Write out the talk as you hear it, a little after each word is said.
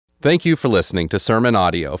Thank you for listening to sermon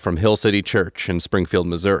audio from Hill City Church in Springfield,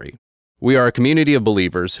 Missouri. We are a community of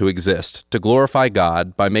believers who exist to glorify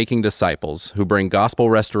God by making disciples who bring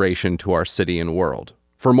gospel restoration to our city and world.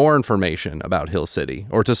 For more information about Hill City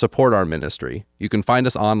or to support our ministry, you can find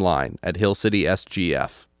us online at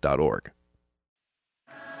hillcitysgf.org.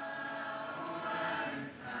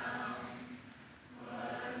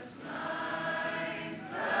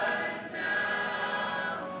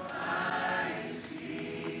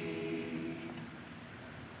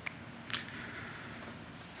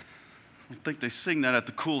 I don't think they sing that at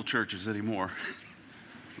the cool churches anymore.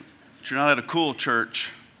 If you're not at a cool church,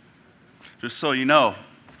 just so you know,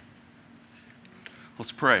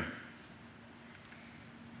 let's pray.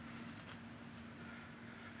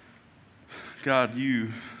 God, you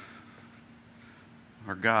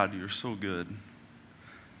are God. You're so good.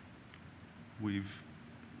 We've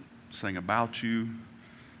sang about you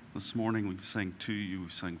this morning. We've sang to you.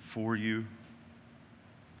 We've sang for you.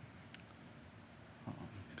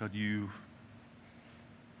 God, you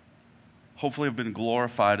hopefully have been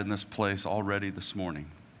glorified in this place already this morning.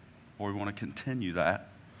 Lord, we want to continue that.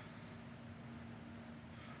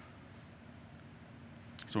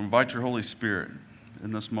 So invite your Holy Spirit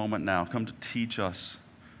in this moment now. Come to teach us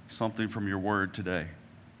something from your word today.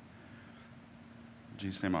 In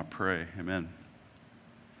Jesus' name I pray. Amen.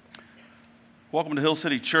 Welcome to Hill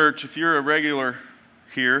City Church. If you're a regular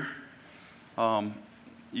here,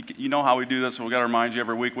 you know how we do this, and we've got to remind you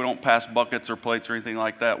every week, we don't pass buckets or plates or anything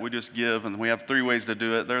like that. We just give, and we have 3 ways to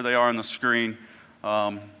do it. There they are on the screen.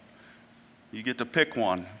 You get to pick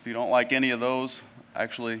one. If you don't like any of those,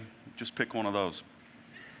 actually, just pick one of those.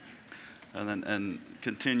 And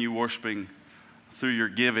continue worshiping through your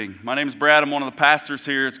giving. My name is Brad. I'm one of the pastors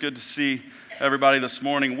here. It's good to see everybody this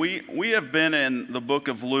morning. We have been in the book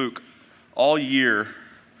of Luke all year.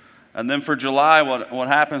 And then for July, what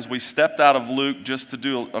happens, we stepped out of Luke just to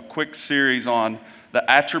do a quick series on the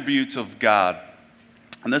attributes of God.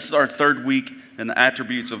 And this is our 3rd week in the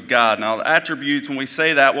attributes of God. Now, the attributes, when we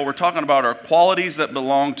say that, what we're talking about are qualities that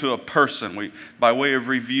belong to a person. By way of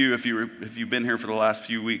review, if you've been here for the last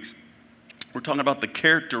few weeks, we're talking about the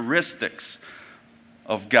characteristics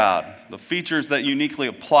of God, the features that uniquely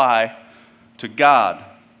apply to God.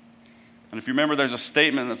 And if you remember, there's a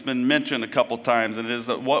statement that's been mentioned a couple times, and it is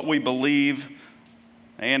that what we believe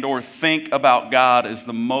and or think about God is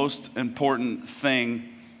the most important thing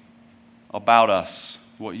about us.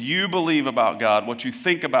 What you believe about God, what you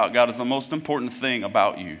think about God is the most important thing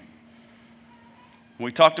about you.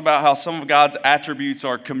 We talked about how some of God's attributes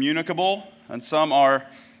are communicable and some are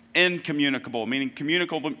incommunicable,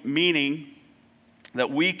 meaning that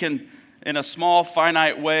we can, in a small,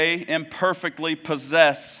 finite way, imperfectly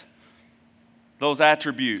possess those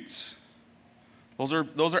attributes. Those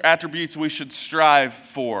are attributes we should strive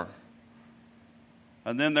for.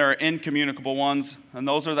 And then there are incommunicable ones, and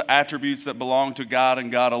those are the attributes that belong to God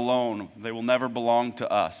and God alone. They will never belong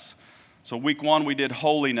to us. So week 1 we did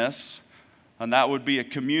holiness, and that would be a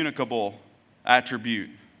communicable attribute,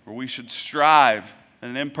 where we should strive in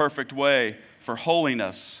an imperfect way for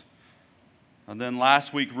holiness. And then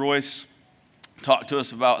last week Royce talked to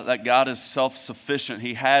us about that God is self-sufficient.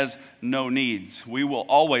 He has no needs. We will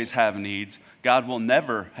always have needs. God will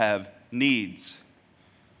never have needs.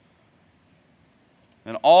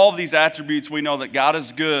 And all these attributes, we know that God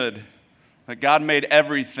is good, that God made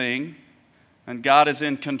everything, and God is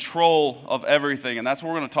in control of everything. And that's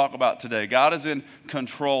what we're going to talk about today. God is in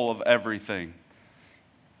control of everything.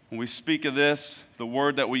 When we speak of this, the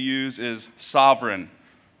word that we use is sovereign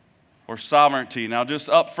or sovereignty. Now, just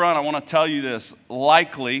up front, I want to tell you this.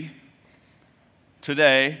 Likely,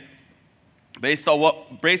 today, based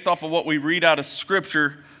off of what we read out of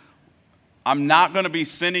Scripture, I'm not going to be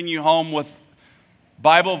sending you home with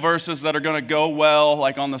Bible verses that are going to go well,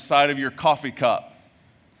 like on the side of your coffee cup.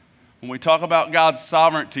 When we talk about God's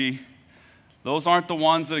sovereignty, those aren't the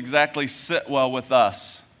ones that exactly sit well with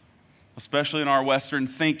us, especially in our Western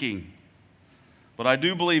thinking. But I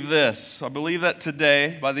do believe this. I believe that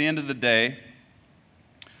today, by the end of the day,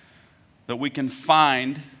 that we can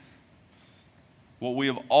find what we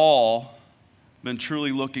have all been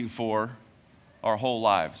truly looking for our whole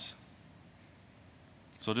lives.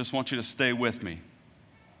 So I just want you to stay with me.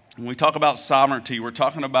 When we talk about sovereignty, we're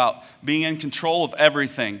talking about being in control of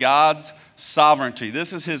everything. God's sovereignty.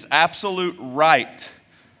 This is His absolute right.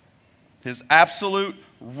 His absolute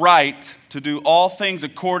right to do all things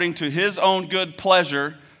according to His own good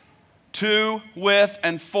pleasure, to, with,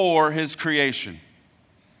 and for His creation.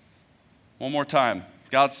 One more time.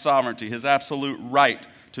 God's sovereignty, His absolute right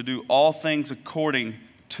to do all things according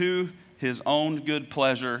to His own good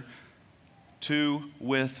pleasure, to,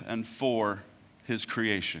 with, and for his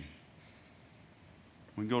creation.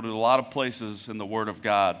 We can go to a lot of places in the Word of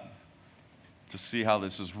God to see how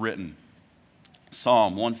this is written.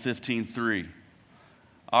 Psalm 115:3.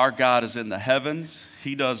 Our God is in the heavens.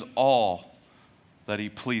 He does all that he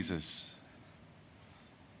pleases.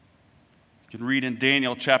 You can read in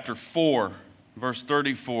Daniel chapter 4, verse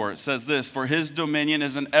 34. It says this, for his dominion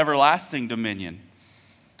is an everlasting dominion,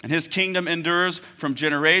 and his kingdom endures from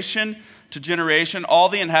generation to generation. All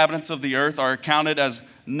the inhabitants of the earth are accounted as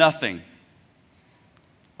nothing.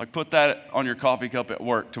 Like put that on your coffee cup at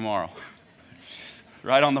work tomorrow.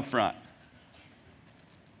 Right on the front.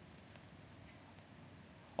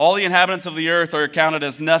 All the inhabitants of the earth are accounted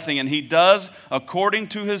as nothing, and he does according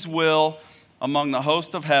to his will among the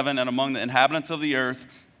host of heaven and among the inhabitants of the earth,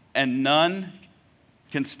 and none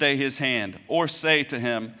can stay his hand or say to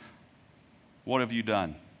him, what have you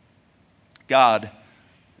done? God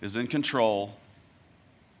is in control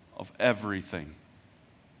of everything.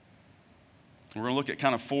 We're going to look at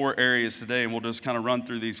kind of 4 areas today, and we'll just kind of run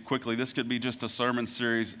through these quickly. This could be just a sermon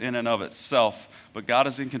series in and of itself, but God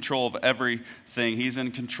is in control of everything. He's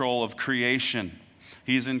in control of creation.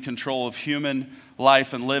 He's in control of human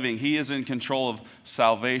life and living. He is in control of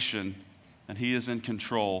salvation, and he is in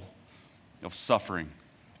control of suffering.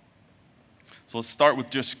 So let's start with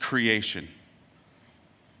just creation.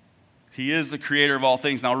 He is the creator of all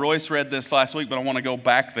things. Now, Royce read this last week, but I want to go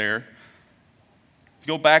back there. If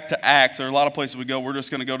you go back to Acts, there are a lot of places we go. We're just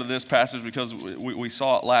going to go to this passage because we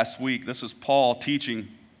saw it last week. This is Paul teaching.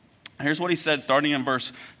 Here's what he said starting in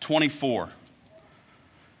verse 24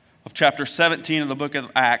 of chapter 17 of the book of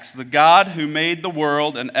Acts. The God who made the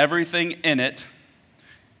world and everything in it,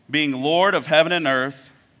 being Lord of heaven and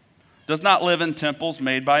earth, does not live in temples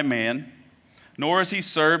made by man, nor is he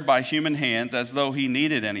served by human hands as though he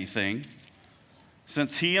needed anything,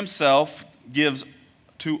 since he himself gives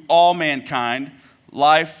to all mankind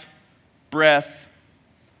life, breath,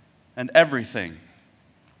 and everything.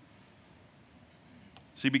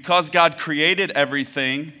 See, because God created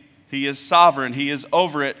everything, he is sovereign, he is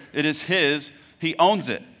over it, it is his, he owns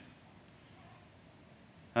it.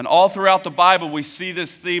 And all throughout the Bible, we see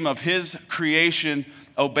this theme of his creation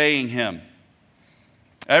obeying him.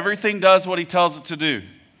 Everything does what he tells it to do.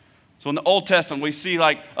 So in the Old Testament, we see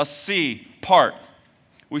like a sea part.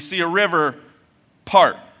 We see a river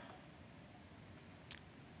part.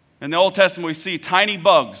 In the Old Testament, we see tiny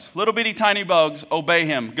bugs, little bitty tiny bugs, obey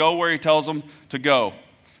him, go where he tells them to go.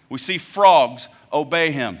 We see frogs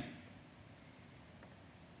obey him.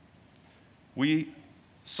 We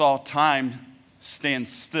saw time stand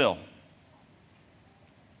still.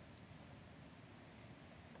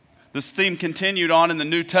 This theme continued on in the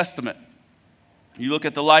New Testament. You look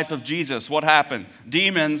at the life of Jesus, what happened?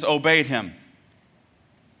 Demons obeyed him.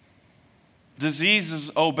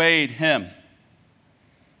 Diseases obeyed him.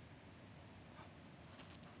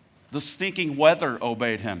 The stinking weather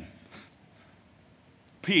obeyed him.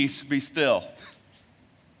 Peace, be still.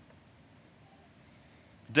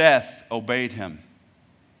 Death obeyed him.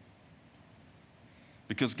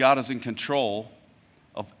 Because God is in control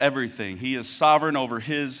of everything. He is sovereign over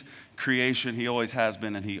his creation. He always has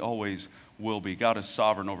been and he always will be. God is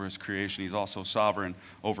sovereign over his creation. He's also sovereign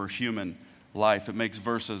over human life. It makes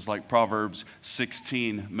verses like Proverbs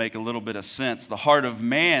 16 make a little bit of sense. The heart of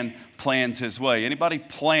man plans his way. Anybody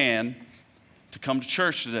plan to come to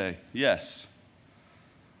church today? Yes.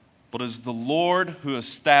 But it is the Lord who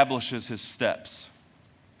establishes his steps.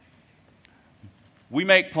 We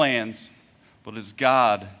make plans, but it is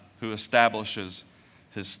God who establishes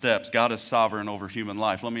his steps. God is sovereign over human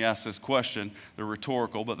life. Let me ask this question. They're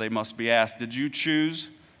rhetorical, but they must be asked. Did you choose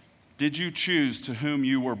to whom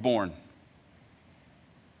you were born?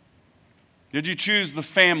 Did you choose the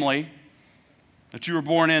family that you were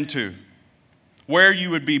born into? Where you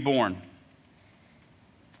would be born?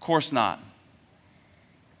 Of course not.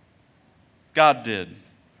 God did.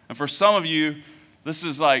 And for some of you, this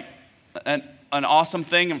is like an awesome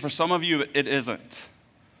thing, and for some of you, it isn't.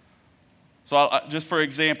 So just for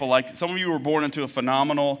example, like some of you were born into a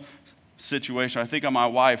phenomenal situation. I think of my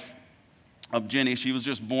wife, of Jenny. She was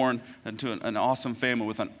just born into an awesome family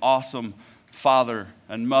with an awesome father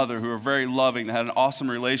and mother who are very loving, that had an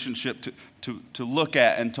awesome relationship to look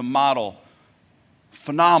at and to model.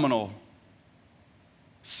 Phenomenal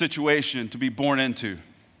situation to be born into.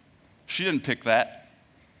 She didn't pick that.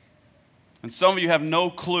 And some of you have no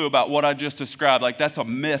clue about what I just described. Like that's a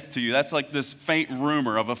myth to you. That's like this faint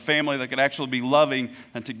rumor of a family that could actually be loving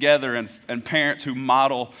and together and parents who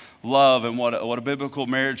model love and what a biblical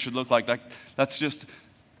marriage should look like. That's just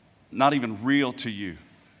not even real to you.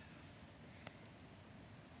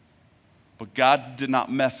 But God did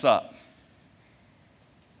not mess up.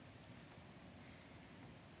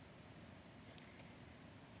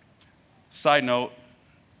 Side note,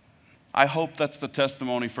 I hope that's the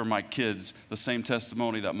testimony for my kids, the same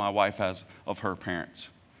testimony that my wife has of her parents.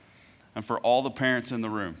 And for all the parents in the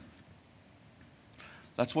room,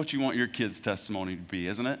 that's what you want your kids' testimony to be,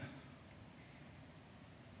 isn't it?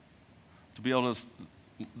 To be able to,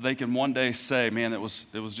 they can one day say, man, it was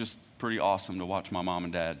just pretty awesome to watch my mom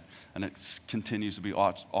and dad. And it continues to be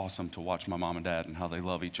awesome to watch my mom and dad and how they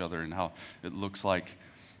love each other and how it looks like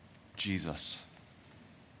Jesus.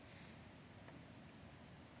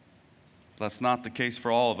 That's not the case for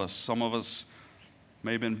all of us. Some of us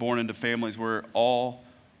may have been born into families where all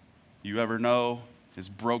you ever know is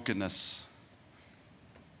brokenness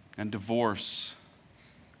and divorce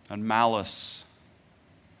and malice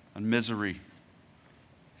and misery.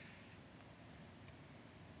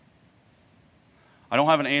 I don't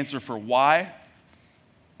have an answer for why,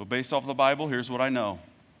 but based off the Bible, here's what I know.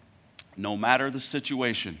 No matter the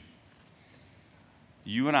situation,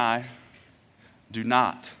 you and I do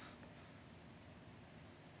not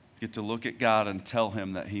get to look at God and tell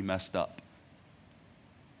him that he messed up.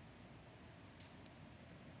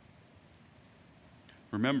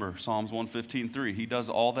 Remember Psalms 115:3. He does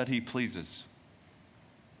all that he pleases.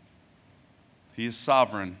 He is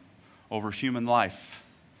sovereign over human life.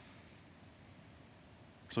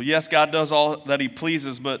 So yes, God does all that he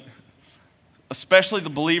pleases, but especially the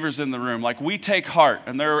believers in the room, like we take heart,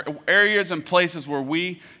 and there are areas and places where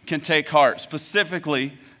we can take heart.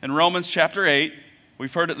 Specifically in Romans chapter 8,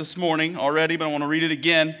 we've heard it this morning already, but I want to read it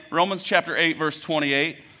again. Romans chapter 8, verse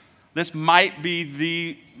 28. This might be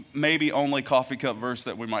the maybe only coffee cup verse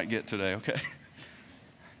that we might get today, okay?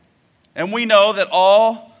 And we know that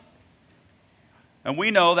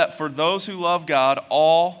for those who love God,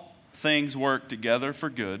 all things work together for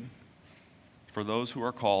good for those who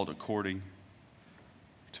are called according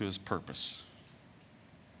to his purpose.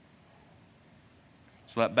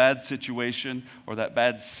 So that bad situation or that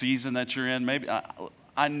bad season that you're in, maybe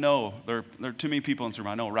I know there are too many people in this room.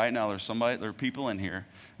 I know right now there are people in here.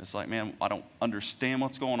 It's like, man, I don't understand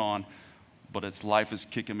what's going on, but life is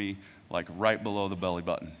kicking me like right below the belly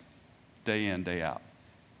button, day in, day out.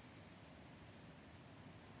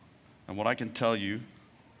 And what I can tell you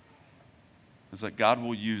is that God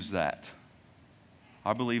will use that.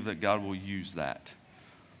 I believe that God will use that.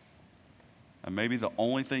 And maybe the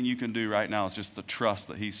only thing you can do right now is just to trust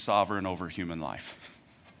that he's sovereign over human life.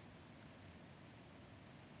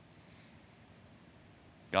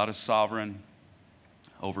 God is sovereign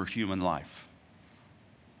over human life.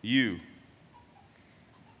 You,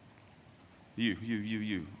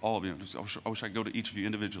 all of you. I wish I could go to each of you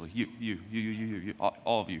individually. You,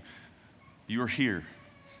 all of you. You are here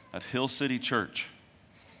at Hill City Church,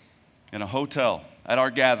 in a hotel, at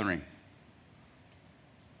our gathering,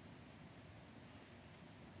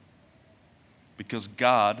 because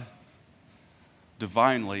God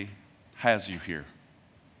divinely has you here.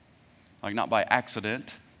 Like not by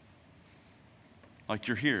accident, like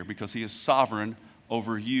you're here because he is sovereign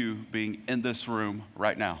over you being in this room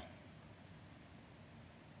right now.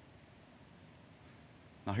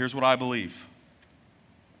 Now here's what I believe.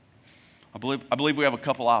 I believe we have a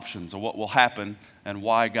couple options of what will happen and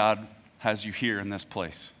why God has you here in this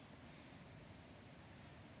place.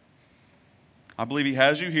 I believe he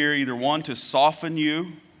has you here either one, to soften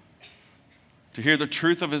you, to hear the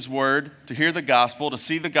truth of his word, to hear the gospel, to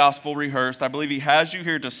see the gospel rehearsed. I believe he has you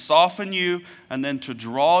here to soften you and then to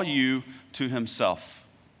draw you to himself,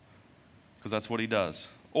 because that's what he does.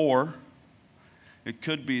 Or it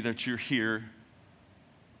could be that you're here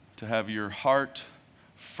to have your heart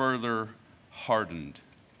further hardened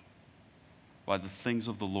by the things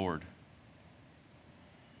of the Lord.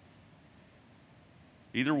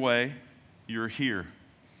 Either way, you're here.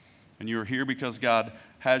 And you're here because God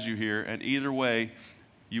has you here. And either way,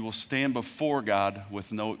 you will stand before God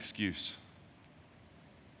with no excuse.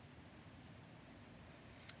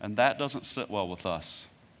 And that doesn't sit well with us.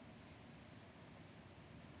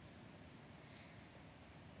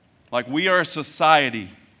 Like we are a society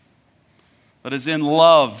that is in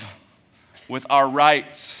love with our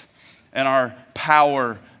rights and our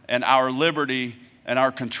power and our liberty and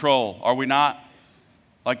our control. Are we not?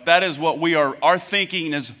 Like that is what we are. Our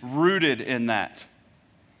thinking is rooted in that.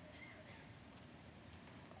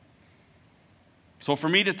 So for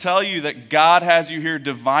me to tell you that God has you here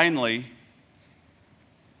divinely,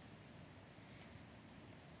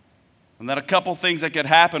 and that a couple things that could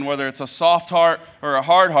happen, whether it's a soft heart or a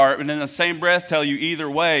hard heart, and in the same breath tell you either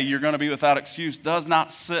way you're going to be without excuse, does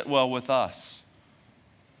not sit well with us.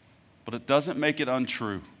 But it doesn't make it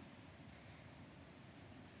untrue.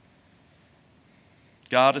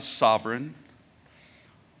 God is sovereign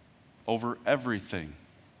over everything.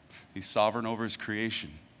 He's sovereign over his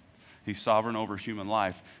creation. He's sovereign over human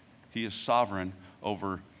life. He is sovereign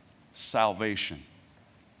over salvation.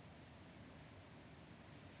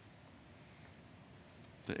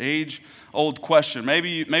 The age-old question.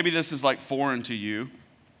 Maybe this is like foreign to you.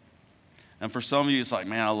 And for some of you, it's like,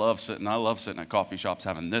 man, I love sitting at coffee shops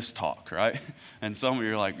having this talk, right? And some of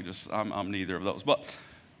you are like, I'm neither of those. But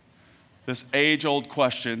this age-old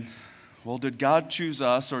question, well, did God choose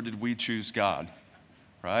us or did we choose God?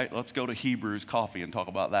 Right? Let's go to Hebrews Coffee and talk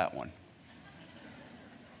about that one.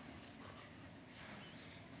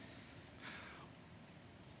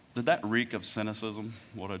 Did that reek of cynicism,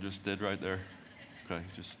 what I just did right there? Okay,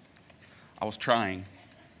 I was trying.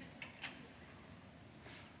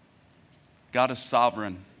 God is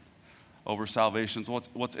sovereign over salvation. So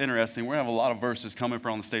what's interesting, we're going to have a lot of verses coming up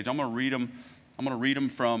on the stage. I'm going to read them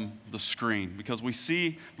from the screen because we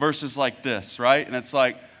see verses like this, right? And it's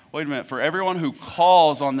like, wait a minute, for everyone who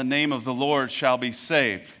calls on the name of the Lord shall be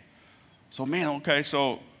saved. So man, okay,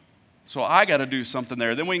 so I got to do something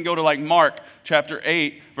there. Then we can go to like Mark chapter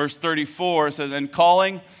 8, verse 34. It says, and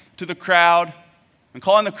calling the crowd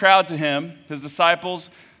to him, his disciples,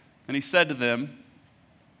 and he said to them,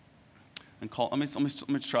 let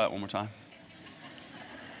me try it one more time.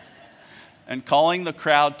 And calling the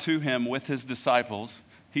crowd to him with his disciples,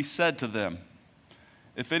 he said to them,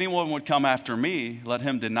 if anyone would come after me, let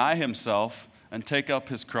him deny himself and take up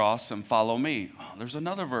his cross and follow me. Oh, there's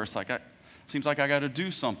another verse, seems like I got to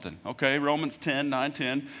do something. Okay, Romans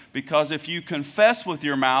 9:10, because if you confess with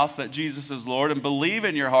your mouth that Jesus is Lord and believe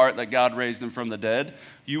in your heart that God raised him from the dead,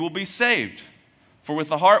 you will be saved. For with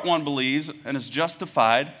the heart one believes and is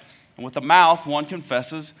justified, and with the mouth one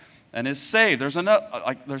confesses and is saved. There's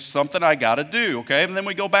something I got to do, okay? And then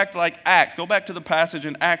we go back to Acts. Go back to the passage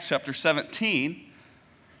in Acts chapter 17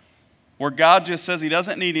 where God just says he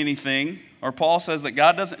doesn't need anything, or Paul says that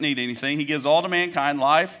God doesn't need anything. He gives all to mankind,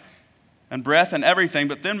 life and breath and everything.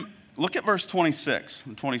 But then look at verse 26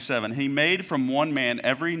 and 27. He made from one man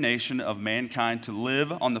every nation of mankind to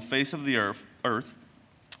live on the face of the earth,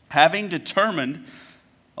 having determined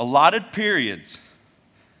allotted periods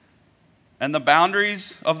and the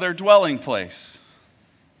boundaries of their dwelling place.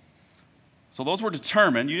 So those were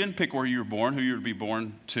determined. You didn't pick where you were born, who you would be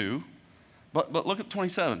born to. But look at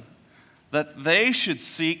 27. That they should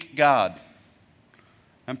seek God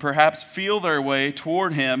and perhaps feel their way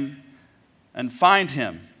toward him and find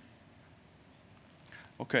him.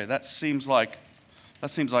 Okay, that seems like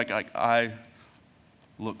I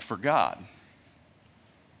look for God.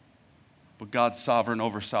 But God's sovereign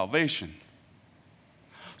over salvation.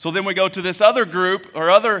 So then we go to this other group, or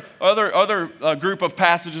other group of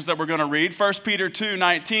passages that we're going to read. 1 Peter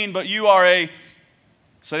 2:19, but you are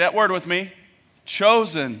say that word with me,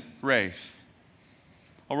 chosen race,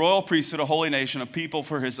 a royal priesthood, a holy nation, a people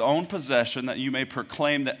for his own possession, that you may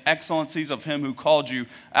proclaim the excellencies of him who called you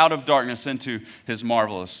out of darkness into his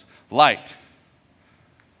marvelous light.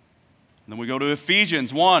 And then we go to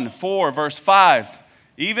Ephesians 1:4, verse 5.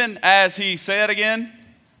 Even as he, say it again,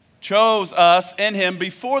 chose us in him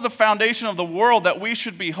before the foundation of the world, that we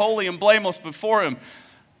should be holy and blameless before him.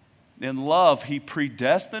 In love, he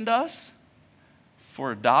predestined us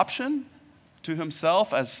for adoption to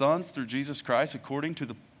himself as sons through Jesus Christ, according to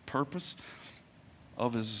the purpose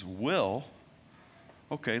of his will.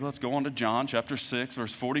 Okay, let's go on to John chapter 6,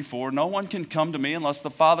 verse 44. No one can come to me unless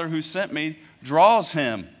the Father who sent me draws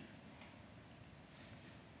him.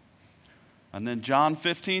 And then John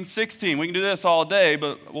 15:16. We can do this all day,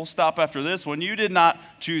 but we'll stop after this one. You did not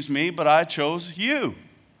choose me, but I chose you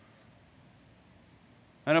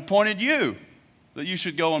and appointed you that you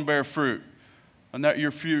should go and bear fruit, and that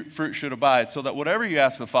your fruit should abide, so that whatever you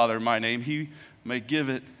ask the Father in my name, he may give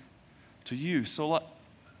it to you. So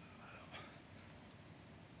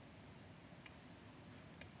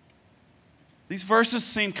these verses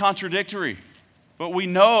seem contradictory, but we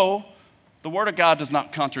know the Word of God does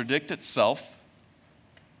not contradict itself.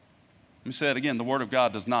 Let me say that again. The Word of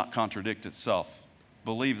God does not contradict itself.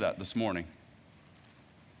 Believe that this morning.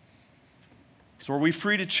 So are we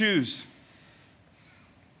free to choose?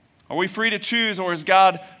 Are we free to choose, or is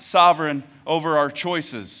God sovereign over our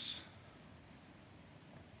choices?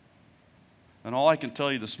 And all I can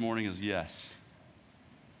tell you this morning is yes.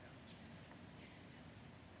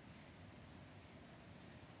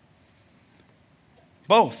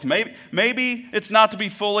 Both. Maybe it's not to be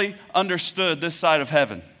fully understood this side of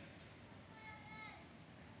heaven.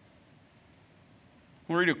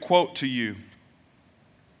 I'll read a quote to you.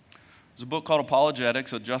 There's a book called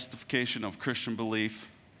Apologetics, a Justification of Christian Belief.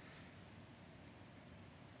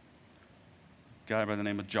 guy by the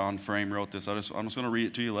name of John Frame wrote this. I'm just going to read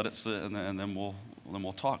it to you, let it sit, and then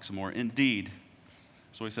we'll talk some more. Indeed,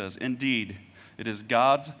 so he says, indeed, it is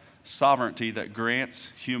God's sovereignty that grants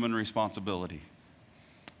human responsibility,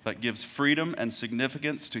 that gives freedom and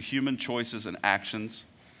significance to human choices and actions,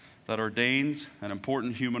 that ordains an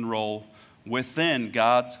important human role within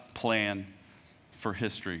God's plan for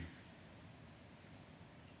history.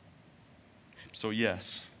 So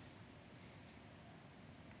yes.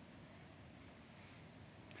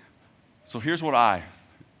 So here's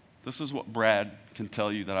this is what Brad can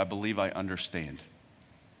tell you that I believe I understand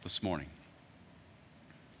this morning.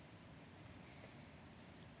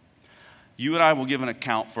 You and I will give an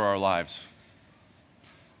account for our lives.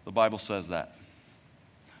 The Bible says that.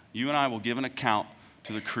 You and I will give an account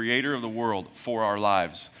to the creator of the world for our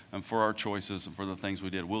lives and for our choices and for the things we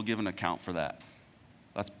did. We'll give an account for that.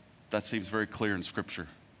 That seems very clear in Scripture.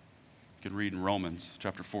 You can read in Romans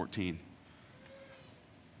chapter 14.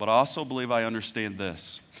 But I also believe I understand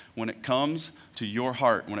this. When it comes to your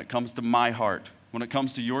heart, when it comes to my heart, when it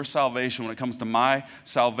comes to your salvation, when it comes to my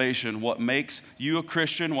salvation, what makes you a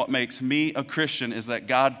Christian, what makes me a Christian is that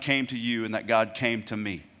God came to you and that God came to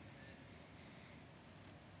me.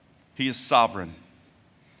 He is sovereign.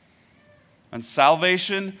 And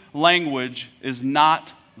salvation language is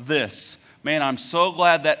not this. Man, I'm so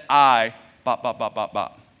glad that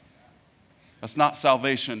That's not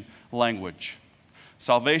salvation language.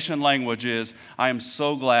 Salvation language is, I am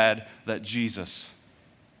so glad that Jesus.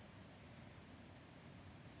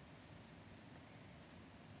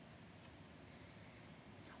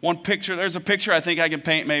 There's a picture I think I can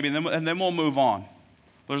paint maybe, and then we'll move on.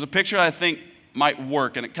 There's a picture I think might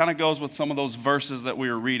work, and it kind of goes with some of those verses that we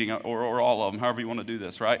were reading, or all of them, however you want to do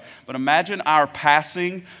this, right? But imagine our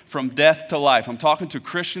passing from death to life. I'm talking to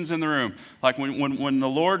Christians in the room. Like when the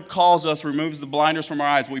Lord calls us, removes the blinders from our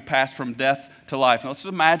eyes, we pass from death to life. Now let's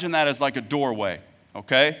imagine that as like a doorway,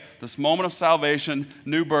 okay? This moment of salvation,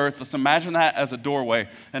 new birth, let's imagine that as a doorway.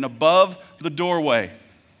 And above the doorway,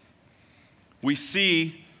 we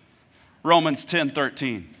see Romans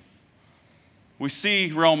 10:13. We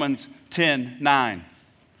see Romans 10:9.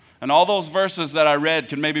 And all those verses that I read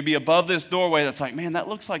can maybe be above this doorway that's like, man, that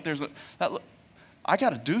looks like I got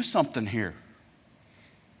to do something here.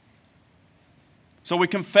 So we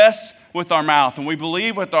confess with our mouth and we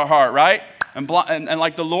believe with our heart, right? And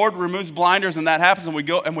like the Lord removes blinders and that happens and we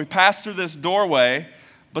go and we pass through this doorway,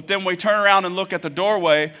 but then we turn around and look at the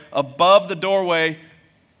doorway. Above the doorway,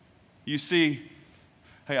 you see,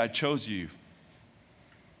 hey, I chose you.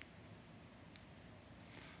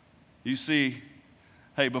 You see,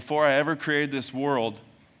 hey, before I ever created this world,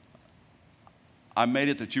 I made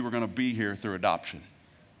it that you were going to be here through adoption.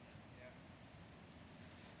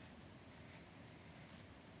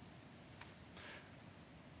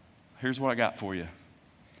 Here's what I got for you.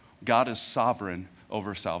 God is sovereign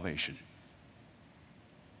over salvation.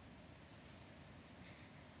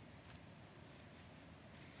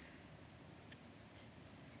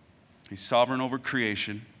 He's sovereign over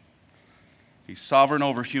creation. He's sovereign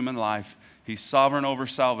over human life. He's sovereign over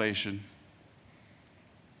salvation.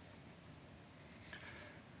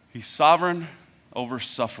 He's sovereign over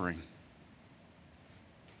suffering.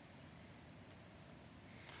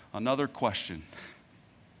 Another question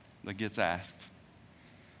that gets asked.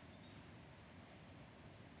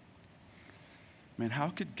 Man, how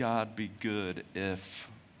could God be good if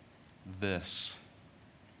this?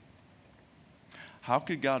 How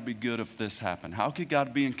could God be good if this happened? How could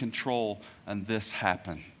God be in control and this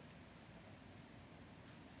happen?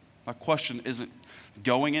 My question isn't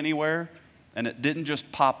going anywhere, and it didn't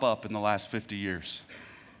just pop up in the last 50 years.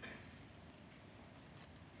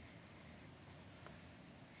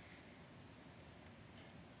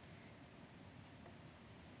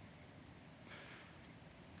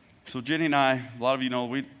 So Jenny and I, a lot of you know,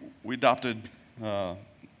 we adopted more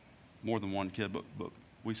than one kid, but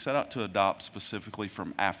we set out to adopt specifically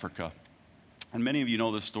from Africa. And many of you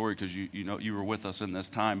know this story because you know you were with us in this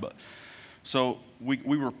time. But so we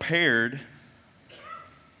were paired.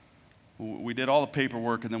 We did all the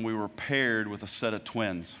paperwork, and then we were paired with a set of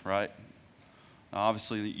twins, right? Now,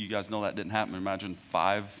 obviously, you guys know that didn't happen. Imagine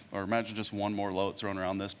imagine just one more load thrown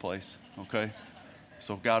around this place, okay?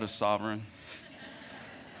 So God is sovereign.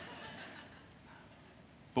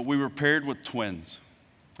 But we were paired with twins.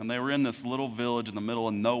 And they were in this little village in the middle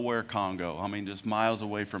of nowhere, Congo. I mean, just miles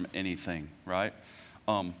away from anything, right?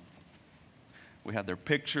 We had their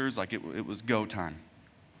pictures, like it was go time.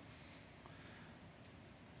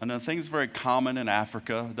 And the thing's very common in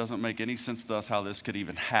Africa. It doesn't make any sense to us how this could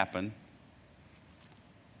even happen.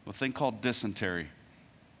 A thing called dysentery.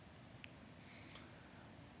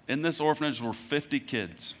 In this orphanage were 50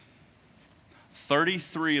 kids.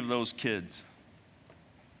 33 of those kids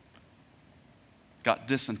got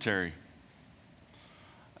dysentery.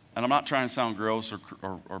 And I'm not trying to sound gross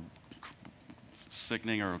or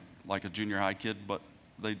sickening or like a junior high kid, but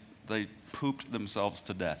they pooped themselves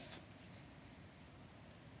to death.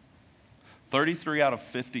 33 out of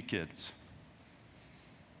 50 kids.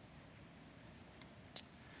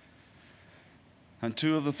 And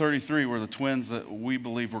 2 of the 33 were the twins that we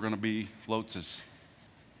believe were going to be Lotz's.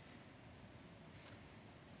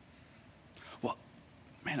 Well,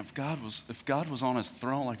 man, if God was on his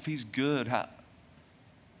throne, like if he's good,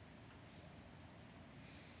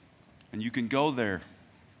 and you can go there.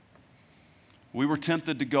 We were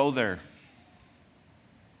tempted to go there.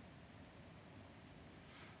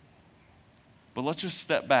 But let's just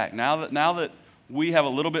step back. Now that we have a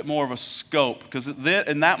little bit more of a scope, because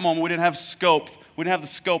in that moment we didn't have scope. We didn't have the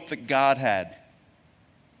scope that God had.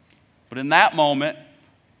 But in that moment,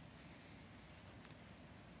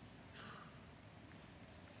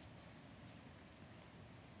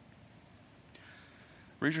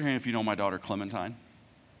 raise your hand if you know my daughter Clementine.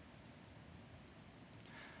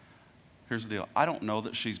 Here's the deal. I don't know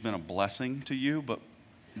that she's been a blessing to you, but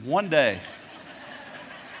one day,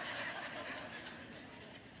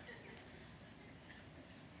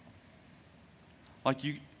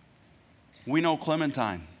 we know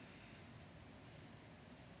Clementine.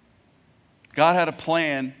 God had a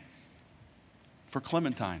plan for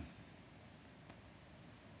Clementine.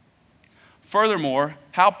 Furthermore,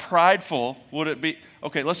 how prideful would it be?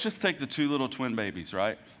 Okay, let's just take the 2 little twin babies,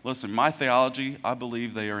 right? Listen, my theology, I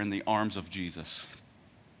believe they are in the arms of Jesus.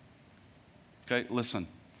 Okay, listen.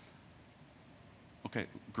 Okay,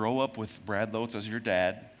 grow up with Brad Lotz as your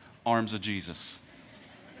dad, arms of Jesus.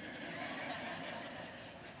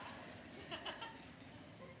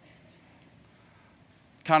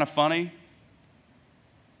 Kind of funny,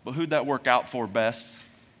 but who'd that work out for best?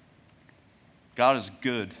 God is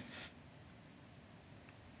good.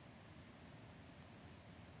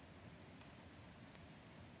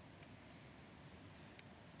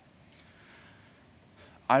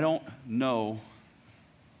 I don't know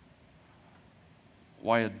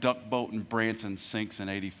why a duck boat in Branson sinks in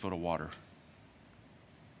 80 foot of water.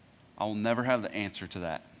 I will never have the answer to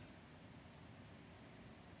that.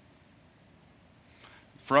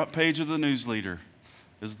 Front page of the news leader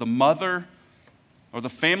is the mother or the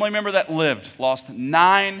family member that lived, lost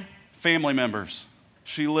 9 family members.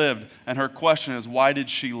 She lived, and her question is, why did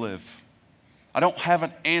she live? I don't have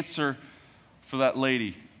an answer for that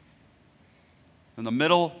lady. In the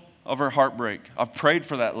middle of her heartbreak, I've prayed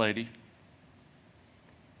for that lady.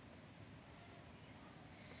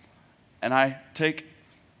 And I take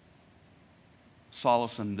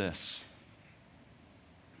solace in this.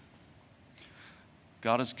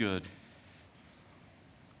 God is good.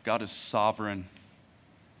 God is sovereign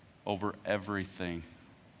over everything.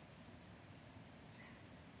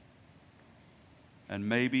 And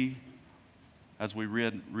maybe as we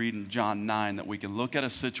read in John 9, that we can look at a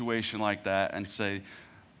situation like that and say,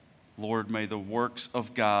 Lord, may the works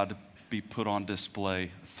of God be put on display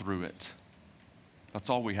through it. That's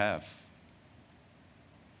all we have.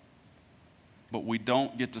 But we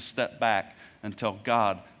don't get to step back and tell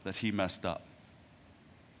God that he messed up.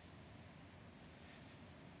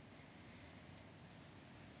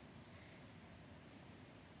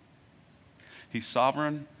 He's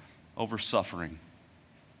sovereign over suffering.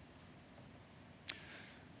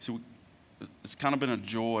 So it's kind of been a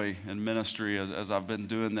joy in ministry as I've been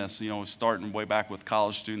doing this, starting way back with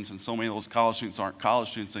college students, and so many of those college students aren't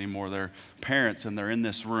college students anymore. They're parents, and they're in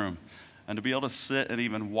this room. And to be able to sit and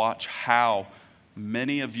even watch how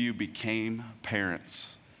many of you became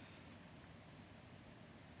parents.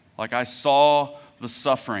 Like I saw the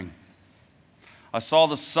suffering. I saw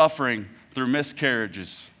the suffering through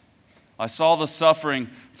miscarriages. I saw the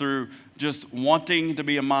suffering through just wanting to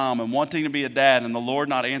be a mom and wanting to be a dad, and the Lord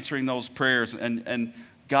not answering those prayers. And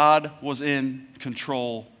God was in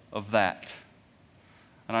control of that.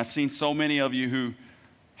 And I've seen so many of you who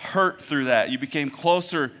hurt through that. You became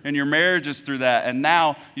closer in your marriages through that. And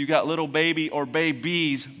now you got little baby or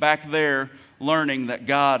babies back there learning that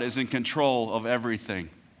God is in control of everything.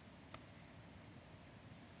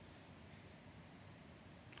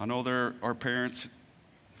 I know there are parents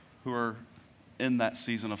who are in that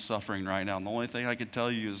season of suffering right now. And the only thing I can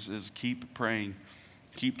tell you is keep praying,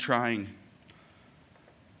 keep trying.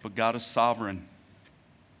 But God is sovereign.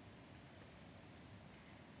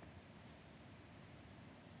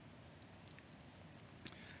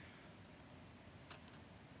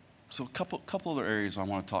 So a couple other areas I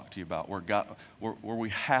want to talk to you about where we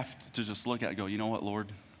have to just look at it and go, you know what,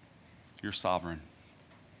 Lord? You're sovereign.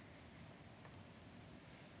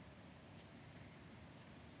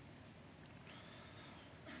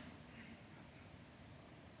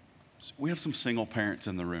 We have some single parents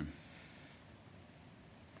in the room.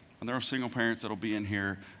 And there are single parents that'll be in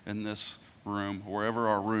here in this room, wherever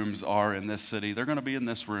our rooms are in this city. They're going to be in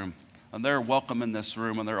this room. And they're welcome in this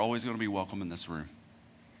room, and they're always going to be welcome in this room.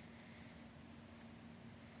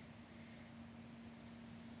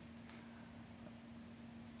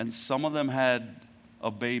 And some of them had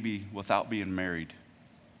a baby without being married.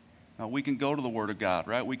 Now, we can go to the Word of God,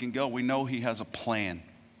 right? We can go. We know He has a plan.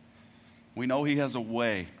 We know He has a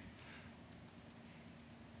way,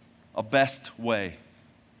 a best way.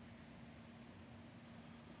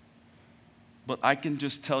 But I can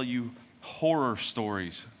just tell you horror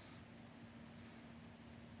stories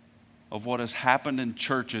of what has happened in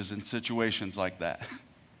churches in situations like that.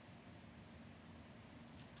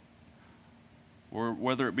 Or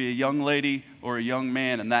whether it be a young lady or a young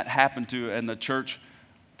man, and that happened to, and the church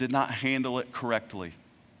did not handle it correctly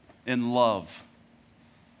in love.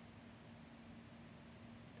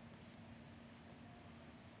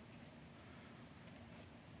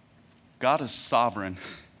 God is sovereign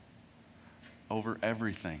over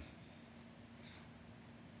everything.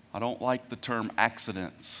 I don't like the term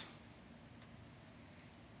accidents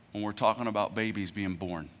when we're talking about babies being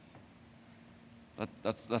born.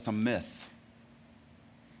 That's a myth.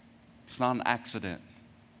 It's not an accident.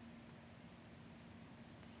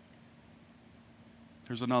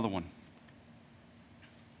 Here's another one.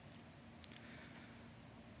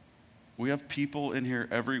 We have people in here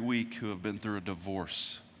every week who have been through a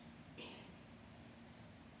divorce.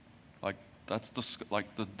 Like that's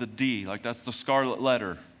the D, like that's the scarlet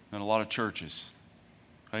letter in a lot of churches.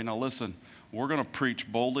 Okay, now listen, we're going to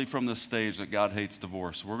preach boldly from this stage that God hates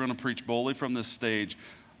divorce. We're going to preach boldly from this stage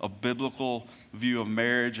a biblical view of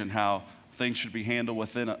marriage and how things should be handled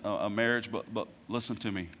within a marriage, but listen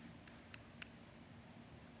to me.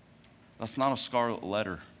 That's not a scarlet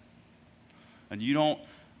letter. And you don't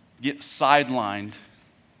get sidelined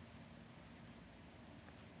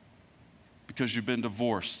because you've been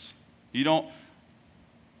divorced. You don't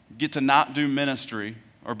get to not do ministry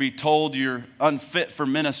or be told you're unfit for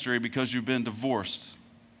ministry because you've been divorced.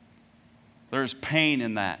 There's pain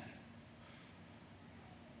in that.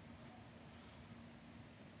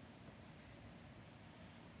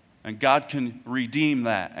 And God can redeem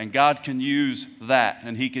that, and God can use that,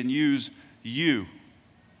 and He can use you.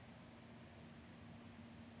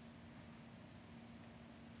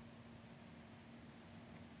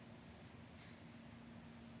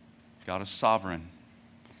 God is sovereign,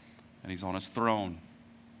 and He's on His throne,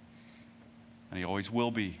 and He always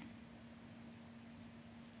will be.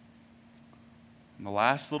 And the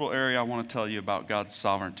last little area I want to tell you about God's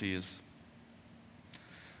sovereignty is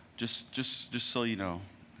just so you know,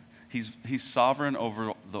 He's sovereign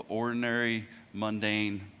over the ordinary,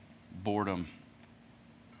 mundane boredom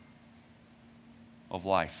of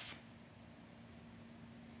life.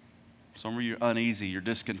 Some of you are uneasy, you're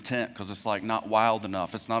discontent because it's like not wild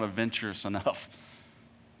enough, it's not adventurous enough.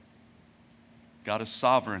 God is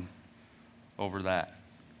sovereign over that.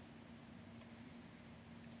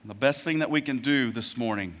 And the best thing that we can do this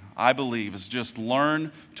morning, I believe, is just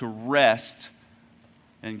learn to rest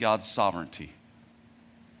in God's sovereignty.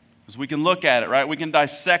 Because we can look at it, right? We can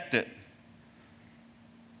dissect it.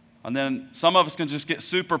 And then some of us can just get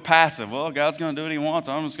super passive. Well, God's going to do what He wants.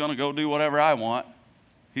 I'm just going to go do whatever I want.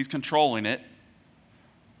 He's controlling it.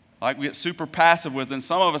 Like we get super passive with it. And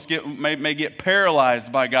some of us may get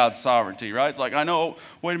paralyzed by God's sovereignty, right? It's like, I know,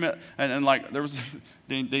 wait a minute. And like there was,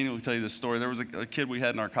 Daniel will tell you this story. There was a kid we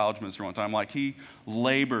had in our college ministry one time. Like he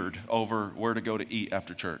labored over where to go to eat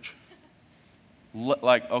after church.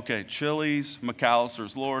 Like, okay, Chili's,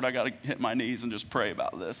 McAllister's, Lord, I got to hit my knees and just pray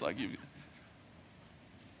about this. Like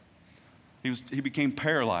he became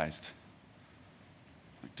paralyzed.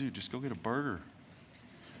 Like, dude, just go get a burger.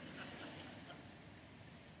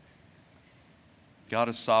 God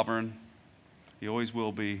is sovereign. He always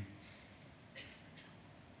will be.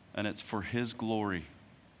 And it's for His glory.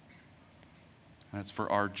 And it's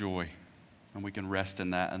for our joy. And we can rest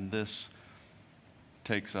in that. And this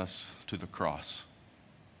takes us to the cross.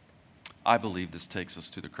 I believe this takes us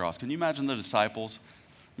to the cross. Can you imagine the disciples?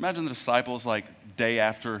 Imagine the disciples like day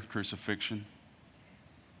after crucifixion.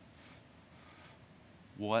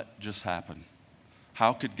 What just happened?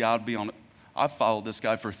 How could God be on it? I've followed this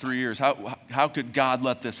guy for 3 years. How could God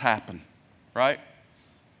let this happen? Right?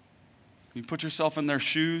 You put yourself in their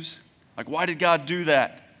shoes. Like, why did God do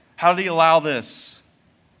that? How did He allow this?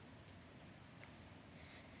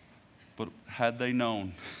 But had they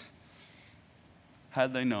known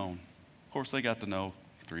Of course, they got to know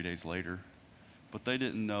 3 days later, but they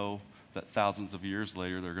didn't know that thousands of years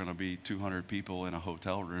later there are going to be 200 people in a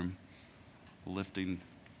hotel room lifting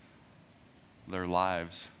their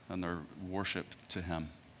lives and their worship to him.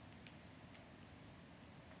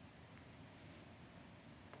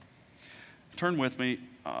 Turn with me.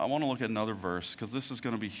 I want to look at another verse because this is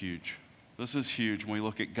going to be huge. This is huge when we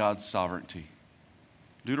look at God's sovereignty.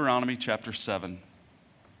 Deuteronomy chapter 7.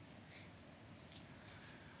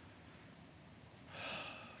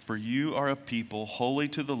 For you are a people holy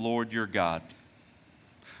to the Lord your God.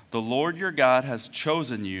 The Lord your God has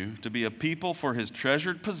chosen you to be a people for his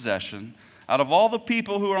treasured possession out of all the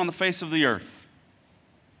people who are on the face of the earth.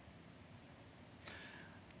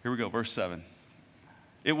 Here we go, verse 7.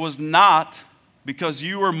 It was not because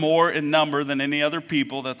you were more in number than any other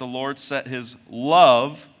people that the Lord set his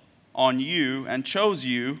love on you and chose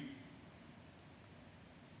you,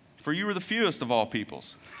 for you were the fewest of all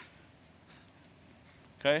peoples.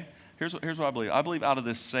 Okay? Here's what I believe. I believe out of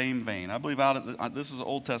this same vein. I believe this is the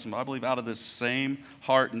Old Testament. I believe out of this same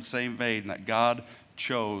heart and same vein that God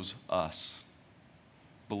chose us,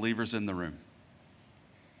 believers in the room.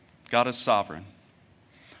 God is sovereign,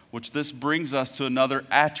 which this brings us to another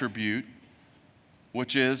attribute,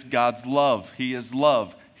 which is God's love. He is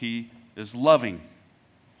love. He is loving.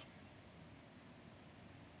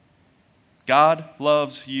 God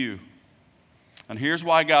loves you. And here's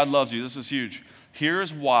why God loves you. This is huge.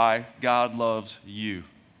 Here's why God loves you.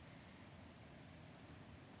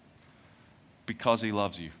 Because he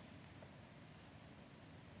loves you.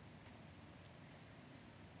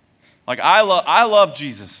 Like I love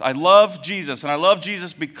Jesus. I love Jesus. And I love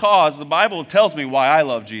Jesus because the Bible tells me why I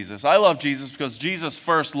love Jesus. I love Jesus because Jesus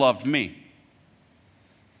first loved me.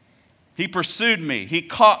 He pursued me. He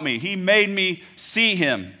caught me. He made me see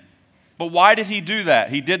him. But why did he do that?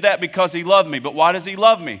 He did that because he loved me. But why does he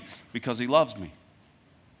love me? Because he loves me.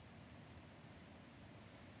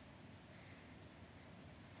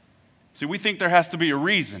 See, we think there has to be a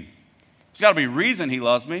reason. There's got to be a reason he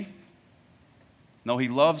loves me. No, he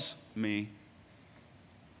loves me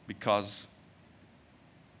because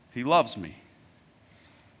he loves me.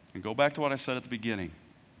 And go back to what I said at the beginning.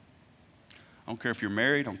 I don't care if you're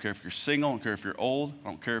married. I don't care if you're single. I don't care if you're old. I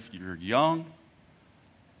don't care if you're young.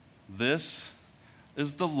 This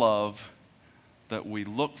is the love that we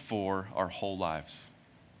look for our whole lives.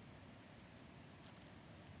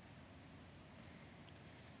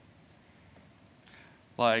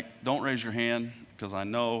 Like, don't raise your hand because I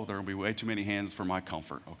know there will be way too many hands for my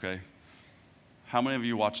comfort, okay? How many of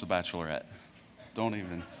you watch The Bachelorette? Don't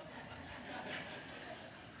even.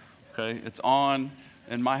 Okay, it's on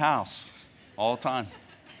in my house all the time.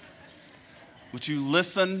 Would you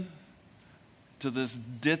listen to this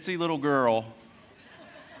ditzy little girl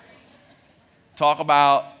talk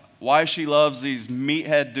about why she loves these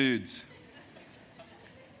meathead dudes?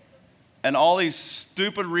 And all these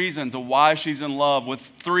stupid reasons of why she's in love with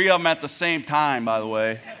 3 of them at the same time, by the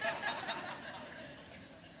way.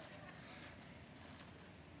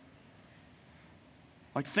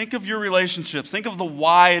 Like, think of your relationships. Think of the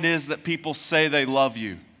why it is that people say they love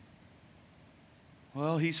you.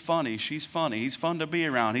 Well, he's funny. She's funny. He's fun to be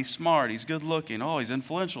around. He's smart. He's good looking. Oh, he's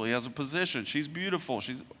influential. He has a position. She's beautiful.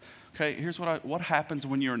 Okay, here's what happens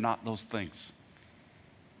when you're not those things.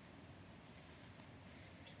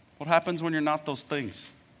 What happens when you're not those things?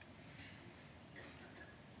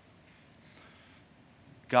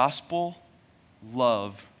 Gospel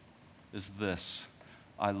love is this.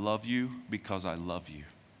 I love you because I love you.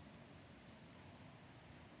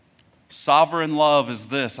 Sovereign love is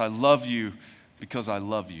this. I love you because I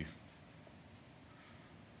love you.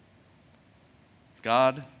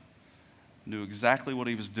 God knew exactly what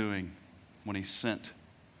he was doing when he sent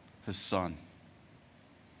his son.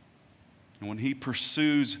 And when he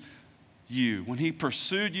pursues you, when he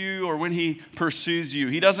pursued you or when he pursues you,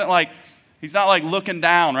 he's not like looking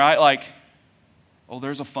down, right? Like, oh,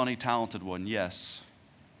 there's a funny, talented one. Yes.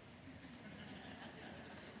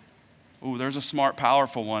 Oh, there's a smart,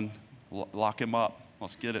 powerful one. Lock him up.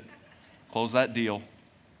 Let's get it. Close that deal.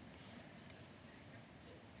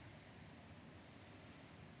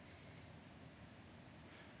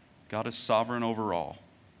 God is sovereign over all.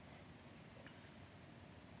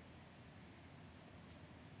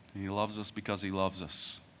 And he loves us because he loves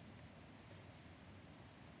us.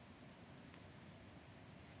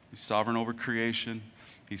 He's sovereign over creation.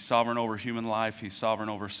 He's sovereign over human life. He's sovereign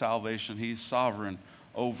over salvation. He's sovereign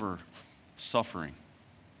over suffering.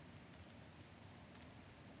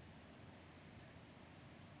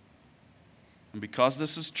 And because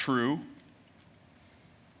this is true,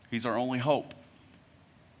 he's our only hope.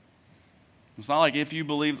 It's not like if you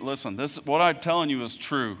believe, listen, what I'm telling you is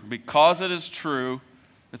true. Because it is true,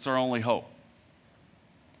 it's our only hope.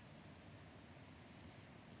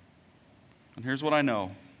 And here's what I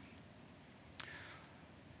know.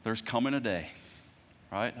 There's coming a day,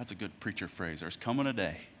 right? That's a good preacher phrase. There's coming a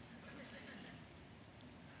day.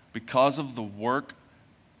 Because of the work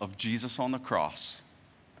of Jesus on the cross,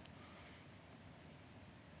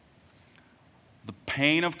 the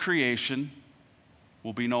pain of creation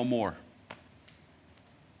will be no more.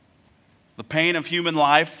 The pain of human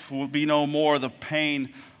life will be no more. The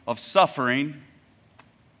pain of suffering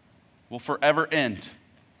will forever end.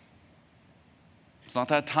 It's not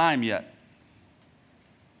that time yet.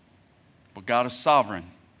 But God is sovereign.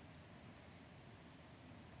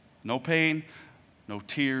 No pain, no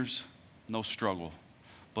tears, no struggle.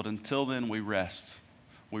 But until then, we rest.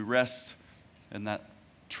 We rest in that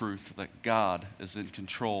truth that God is in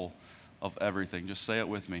control of everything. Just say it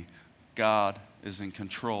with me. God is in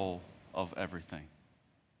control of everything.